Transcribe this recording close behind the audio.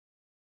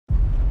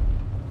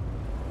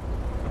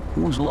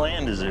Whose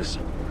land is this?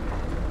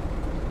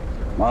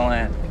 My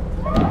land.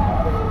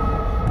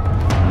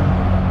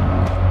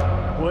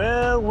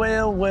 Well,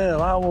 well,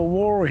 well, our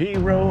war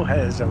hero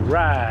has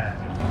arrived.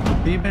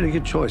 You made a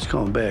good choice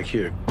coming back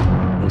here.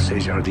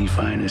 Osage are the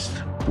finest,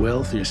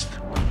 wealthiest,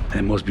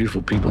 and most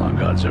beautiful people on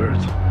God's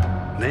earth.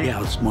 They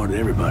outsmarted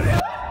everybody.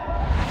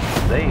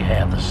 They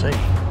have the say.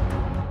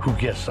 Who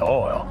gets the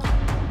oil?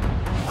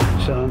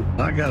 Son,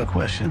 I got a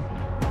question.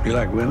 You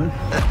like women?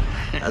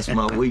 That's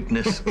my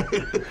weakness.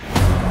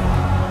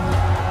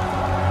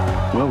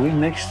 Well, we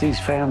mix these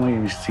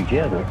families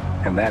together,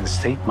 and that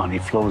estate money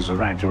flows the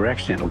right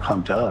direction. It'll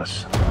come to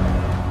us.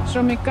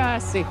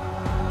 Shomikasi.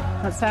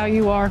 That's how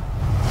you are.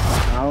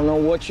 I don't know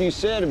what you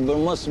said, but it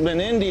must have been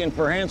Indian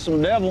for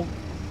handsome devil.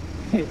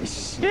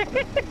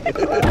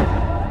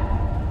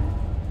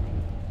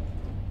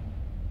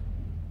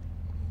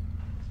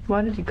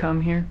 Why did you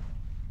come here?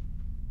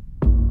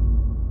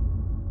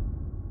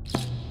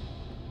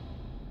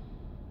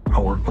 I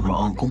work with my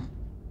uncle.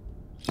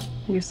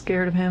 You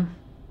scared of him?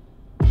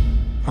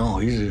 Oh,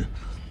 he's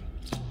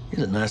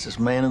the nicest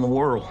man in the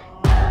world.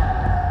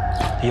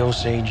 The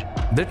Osage.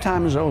 Their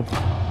time is over.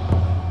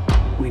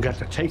 We got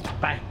to take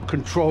back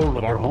control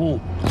of our home.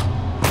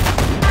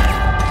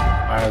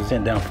 I was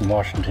sent down from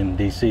Washington,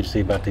 D.C. to see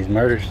about these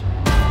murders.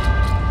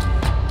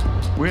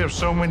 We have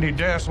so many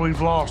deaths,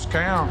 we've lost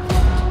count.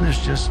 There's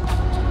just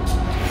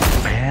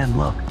bad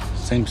luck.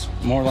 Seems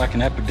more like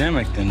an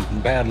epidemic than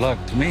bad luck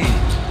to me.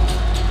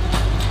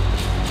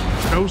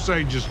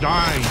 Osage is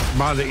dying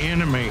by the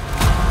enemy.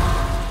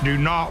 Do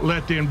not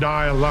let them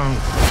die alone.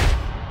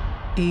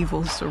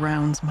 Evil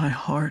surrounds my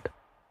heart.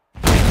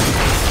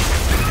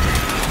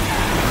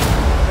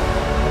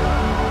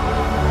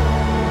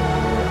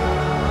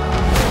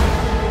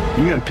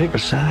 You gotta pick a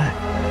side.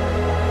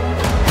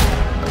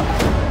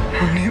 I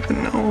don't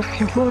even know if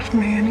you love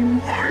me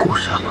anymore. Of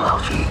course I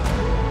love you.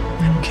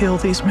 And kill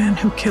these men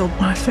who killed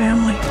my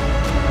family.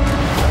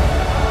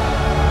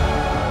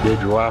 Did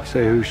your wife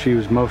say who she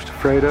was most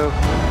afraid of?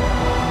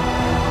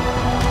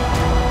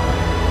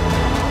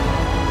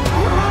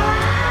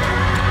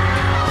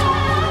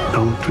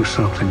 Don't do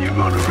something you're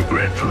gonna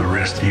regret for the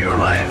rest of your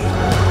life.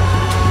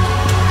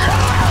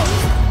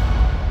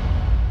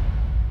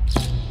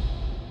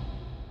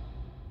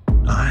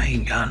 I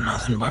ain't got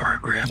nothing but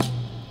regret.